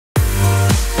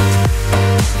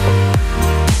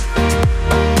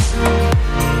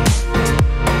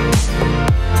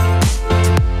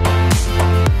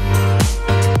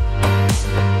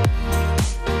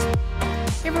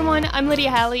Lydia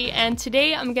Hallie, and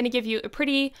today I'm going to give you a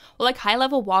pretty,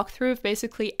 high-level walkthrough of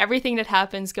basically everything that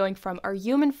happens going from our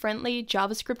human-friendly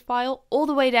JavaScript file all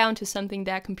the way down to something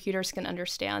that computers can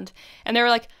understand. And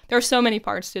there are so many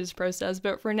parts to this process,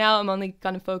 but for now I'm only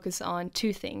going to focus on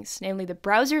two things, namely the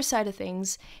browser side of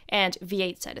things and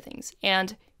V8 side of things.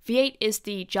 And V8 is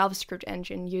the JavaScript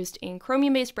engine used in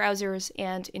Chromium-based browsers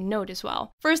and in Node as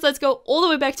well. First, let's go all the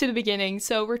way back to the beginning.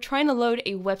 So we're trying to load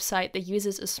a website that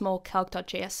uses a small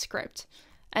calc.js script.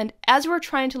 And as we're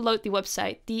trying to load the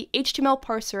website, the HTML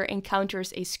parser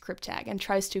encounters a script tag and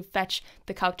tries to fetch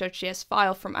the calc.js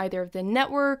file from either the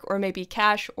network or maybe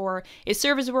cache or a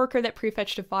service worker that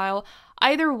prefetched the file.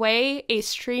 Either way, a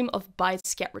stream of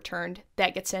bytes get returned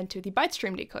that gets sent to the byte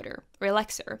stream decoder, or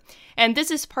Elixir. And this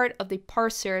is part of the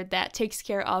parser that takes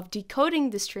care of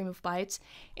decoding the stream of bytes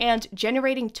and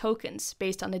generating tokens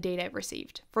based on the data it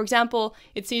received. For example,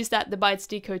 it sees that the bytes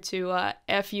decode to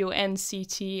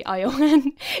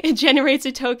function. It generates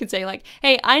a token saying like,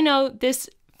 hey, I know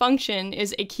this function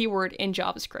is a keyword in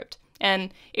JavaScript.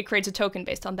 And it creates a token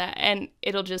based on that, and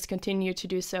it'll just continue to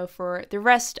do so for the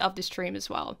rest of the stream as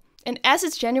well. And as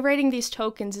it's generating these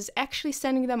tokens, it's actually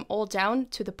sending them all down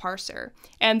to the parser.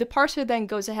 And the parser then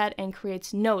goes ahead and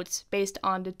creates nodes based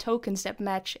on the tokens that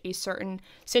match a certain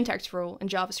syntax rule in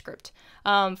JavaScript.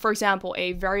 For example,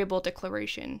 a variable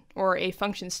declaration or a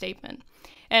function statement.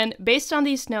 And based on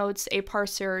these nodes, a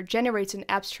parser generates an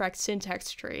abstract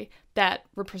syntax tree that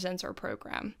represents our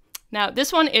program. Now,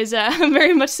 this one is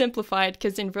very much simplified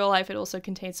because in real life it also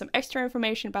contains some extra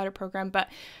information about a program, but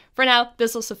for now,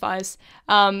 this will suffice.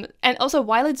 And also,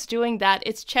 while it's doing that,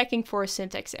 it's checking for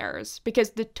syntax errors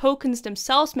because the tokens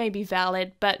themselves may be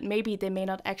valid, but maybe they may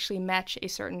not actually match a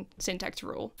certain syntax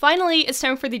rule. Finally, it's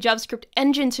time for the JavaScript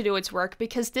engine to do its work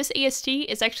because this AST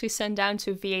is actually sent down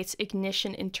to V8's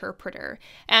ignition interpreter.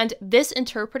 And this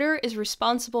interpreter is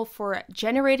responsible for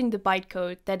generating the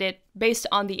bytecode that it based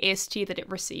on the AST that it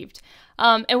received.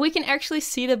 And we can actually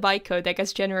see the bytecode that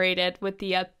gets generated with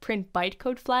the print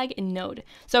bytecode flag in Node.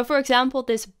 So for example,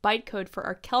 this bytecode for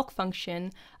our calc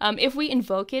function, if we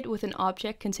invoke it with an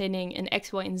object containing an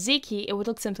X, Y, and Z key, it would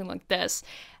look something like this.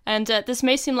 And this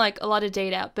may seem like a lot of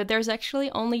data, but there's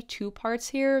actually only two parts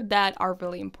here that are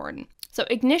really important. So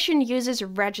ignition uses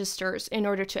registers in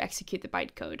order to execute the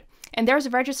bytecode. And there's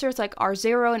registers like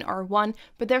R0 and R1,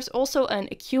 but there's also an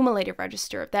accumulator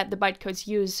register that the bytecodes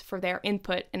use for their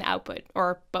input and output,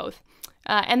 or both.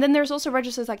 And then there's also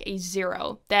registers like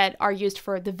A0 that are used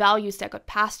for the values that got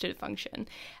passed to the function.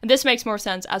 And this makes more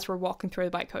sense as we're walking through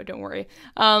the bytecode, don't worry.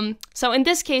 So in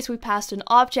this case, we passed an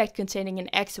object containing an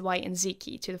X, Y, and Z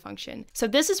key to the function. So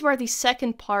this is where the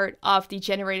second part of the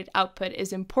generated output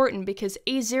is important because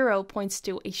A0 points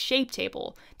to a shape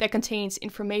table that contains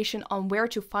information on where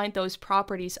to find those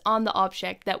properties on the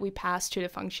object that we pass to the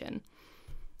function.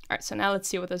 All right, so now let's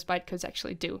see what those bytecodes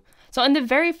actually do. So in the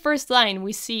very first line,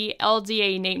 we see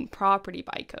LDA named property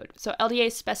bytecode. So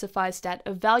LDA specifies that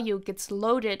a value gets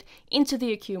loaded into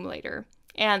the accumulator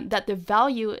and that the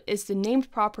value is the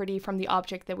named property from the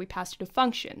object that we pass to the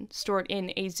function, stored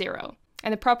in A0.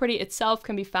 And the property itself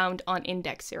can be found on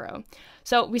index 0.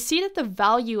 So we see that the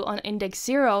value on index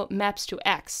 0 maps to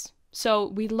X. So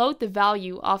we load the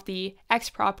value of the X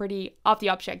property of the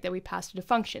object that we pass to the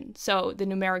function. So the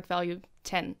numeric value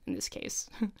 10 in this case.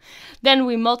 Then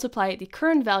we multiply the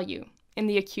current value in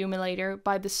the accumulator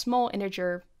by the small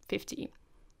integer 50.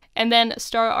 And then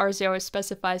 *R0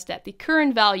 specifies that the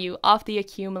current value of the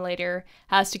accumulator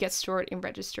has to get stored in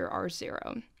register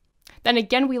R0. Then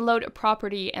again, we load a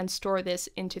property and store this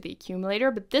into the accumulator,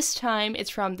 but this time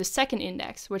it's from the second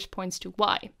index, which points to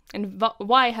y. And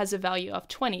y has a value of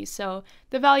 20, so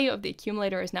the value of the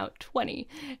accumulator is now 20.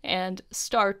 And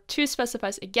 *2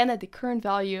 specifies again that the current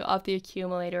value of the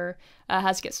accumulator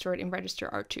has to get stored in register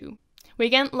R2. We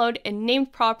again load a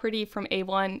named property from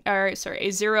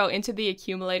A0 into the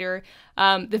accumulator,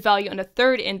 the value on the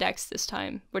third index this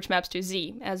time, which maps to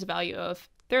z, as a value of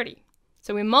 30.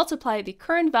 So we multiply the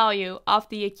current value of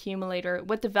the accumulator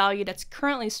with the value that's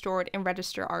currently stored in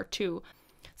register R2.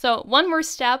 So one more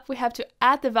step, we have to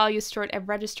add the value stored at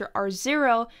register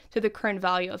R0 to the current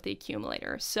value of the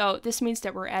accumulator. So this means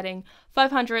that we're adding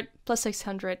 500 plus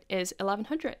 600 is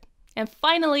 1100. And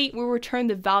finally, we return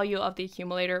the value of the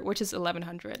accumulator, which is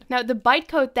 1100. Now, the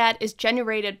bytecode that is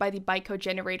generated by the bytecode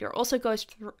generator also goes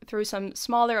through some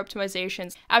smaller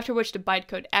optimizations, after which the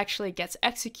bytecode actually gets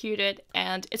executed,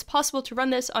 and it's possible to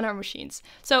run this on our machines.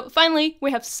 So finally,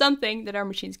 we have something that our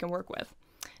machines can work with.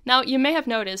 Now, you may have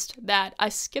noticed that I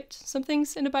skipped some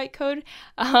things in the bytecode,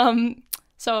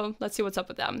 so let's see what's up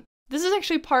with them. This is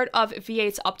actually part of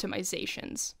V8's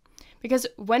optimizations. Because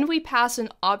when we pass an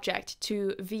object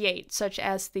to V8, such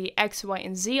as the X, Y,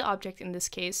 and Z object in this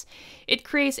case, it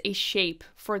creates a shape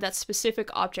for that specific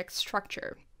object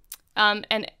structure.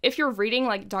 And if you're reading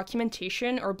like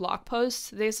documentation or blog posts,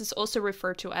 this is also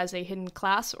referred to as a hidden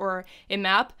class or a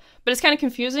map. But it's kind of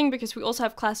confusing because we also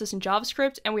have classes in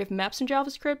JavaScript and we have maps in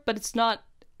JavaScript, but it's not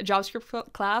a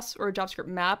JavaScript class or a JavaScript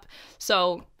map.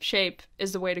 So shape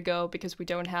is the way to go because we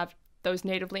don't have those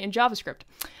natively in JavaScript.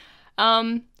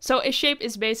 So a shape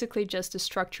is basically just the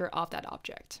structure of that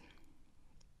object.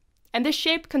 And this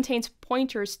shape contains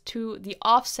pointers to the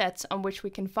offsets on which we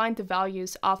can find the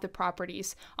values of the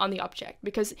properties on the object.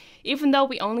 Because even though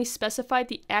we only specified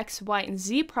the X, Y, and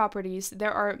Z properties,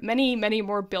 there are many, many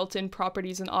more built-in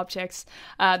properties and objects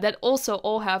that also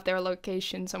all have their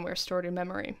location somewhere stored in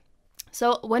memory.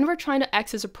 So when we're trying to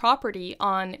access a property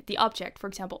on the object, for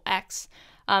example, X,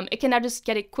 it can now just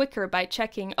get it quicker by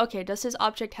checking, okay, does this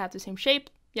object have the same shape?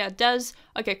 Yeah, it does.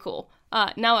 Okay, cool.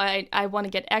 Now I want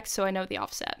to get X, so I know the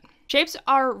offset. Shapes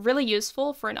are really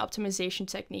useful for an optimization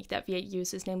technique that V8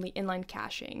 uses, namely inline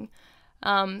caching.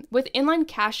 With inline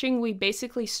caching, we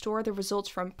basically store the results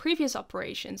from previous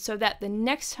operations so that the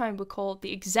next time we call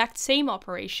the exact same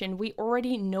operation, we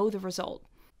already know the result.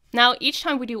 Now, each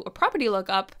time we do a property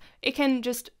lookup, it can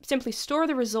just simply store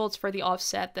the results for the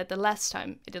offset that the last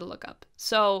time it did a lookup.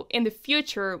 So in the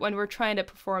future, when we're trying to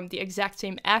perform the exact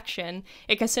same action,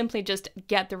 it can simply just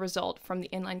get the result from the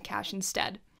inline cache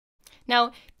instead.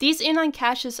 Now, these inline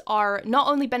caches are not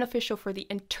only beneficial for the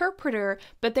interpreter,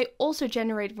 but they also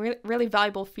generate really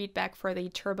valuable feedback for the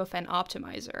turbofan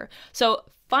optimizer. So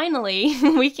finally,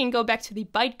 we can go back to the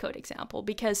bytecode example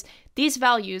because these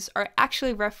values are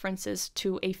actually references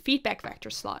to a feedback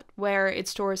vector slot where it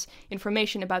stores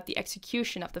information about the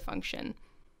execution of the function.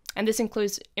 And this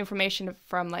includes information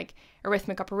from like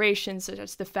arithmetic operations, such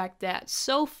as the fact that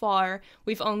so far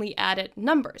we've only added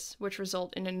numbers, which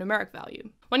result in a numeric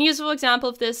value. One useful example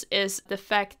of this is the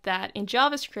fact that in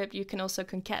JavaScript you can also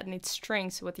concatenate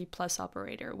strings with the plus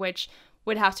operator, which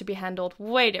would have to be handled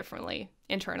way differently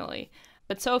internally.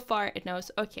 But so far it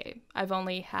knows, okay, I've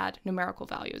only had numerical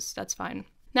values, that's fine.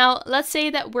 Now let's say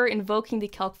that we're invoking the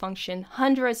calc function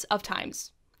hundreds of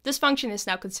times. This function is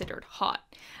now considered hot.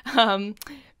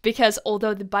 Because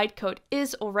although the bytecode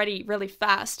is already really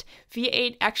fast,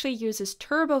 V8 actually uses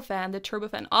turbofan, the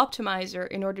turbofan optimizer,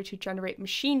 in order to generate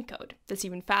machine code that's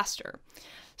even faster.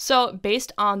 So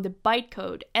based on the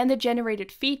bytecode and the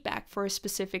generated feedback for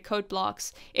specific code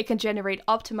blocks, it can generate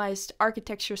optimized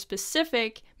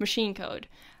architecture-specific machine code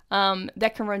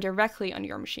that can run directly on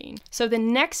your machine. So the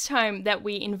next time that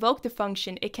we invoke the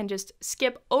function, it can just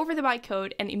skip over the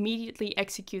bytecode and immediately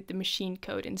execute the machine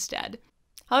code instead.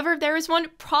 However, there is one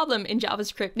problem in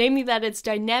JavaScript, namely that it's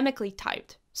dynamically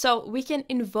typed. So we can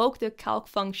invoke the calc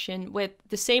function with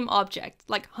the same object,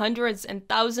 like hundreds and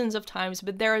thousands of times,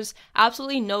 but there is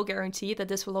absolutely no guarantee that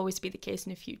this will always be the case in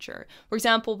the future. For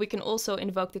example, we can also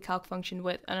invoke the calc function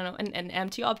with, I don't know, an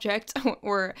empty object,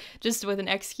 or just with an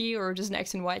X key, or just an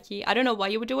X and Y key. I don't know why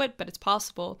you would do it, but it's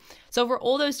possible. So for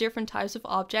all those different types of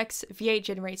objects, V8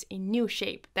 generates a new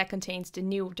shape that contains the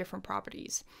new different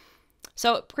properties.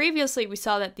 So previously we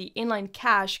saw that the inline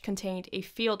cache contained a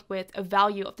field with a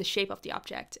value of the shape of the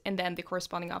object and then the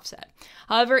corresponding offset.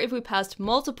 However, if we passed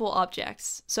multiple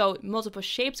objects, so multiple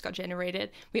shapes got generated,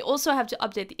 we also have to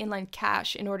update the inline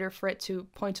cache in order for it to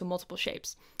point to multiple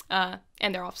shapes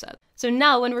and their offset. So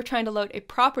now when we're trying to load a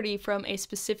property from a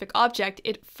specific object,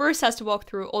 it first has to walk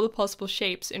through all the possible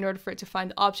shapes in order for it to find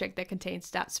the object that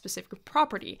contains that specific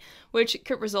property, which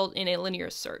could result in a linear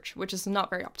search, which is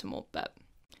not very optimal, but...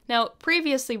 Now,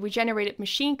 previously we generated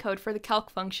machine code for the calc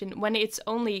function when it's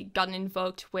only gotten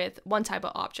invoked with one type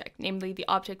of object, namely the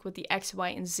object with the X, Y,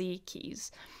 and Z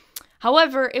keys.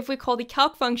 However, if we call the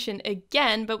calc function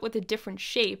again, but with a different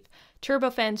shape,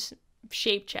 turbofan's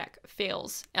shape check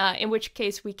fails, in which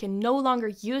case we can no longer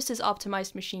use this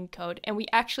optimized machine code, and we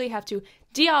actually have to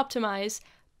de-optimize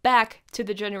back to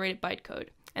the generated bytecode.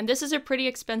 And this is a pretty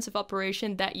expensive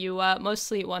operation that you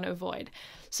mostly want to avoid.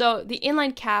 So the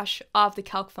inline cache of the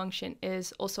calc function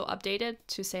is also updated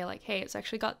to say like, hey, it's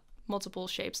actually got multiple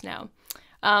shapes now.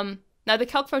 Now the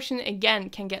calc function again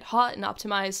can get hot and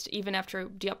optimized even after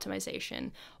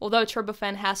de-optimization, although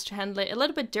turbofan has to handle it a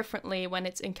little bit differently when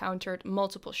it's encountered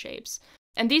multiple shapes.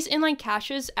 And these inline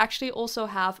caches actually also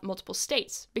have multiple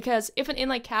states, because if an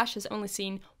inline cache has only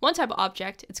seen one type of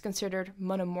object, it's considered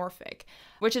monomorphic,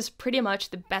 which is pretty much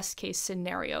the best case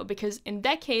scenario, because in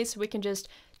that case, we can just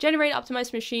generate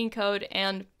optimized machine code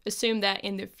and assume that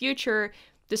in the future,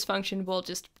 this function will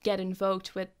just get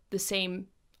invoked with the same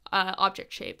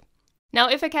object shape. Now,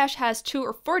 if a cache has 2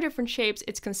 or 4 different shapes,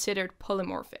 it's considered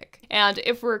polymorphic. And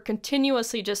if we're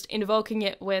continuously just invoking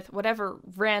it with whatever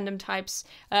random types,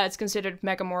 it's considered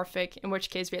megamorphic, in which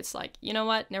case it's like, you know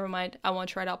what, never mind, I won't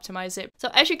try to optimize it. So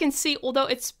as you can see, although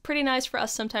it's pretty nice for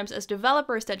us sometimes as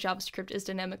developers that JavaScript is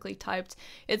dynamically typed,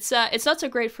 it's not so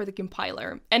great for the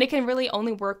compiler. And it can really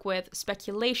only work with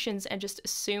speculations and just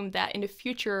assume that in the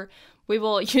future we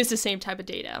will use the same type of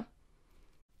data.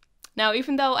 Now,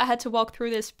 even though I had to walk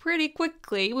through this pretty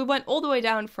quickly, we went all the way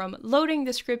down from loading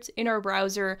the script in our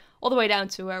browser all the way down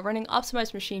to running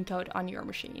optimized machine code on your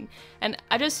machine. And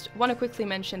I just want to quickly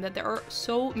mention that there are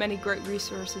so many great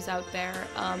resources out there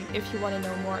if you want to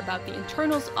know more about the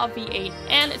internals of V8,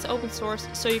 and it's open source,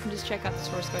 so you can just check out the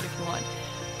source code if you want.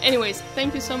 Anyways,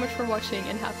 thank you so much for watching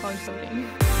and have fun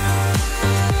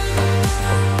coding.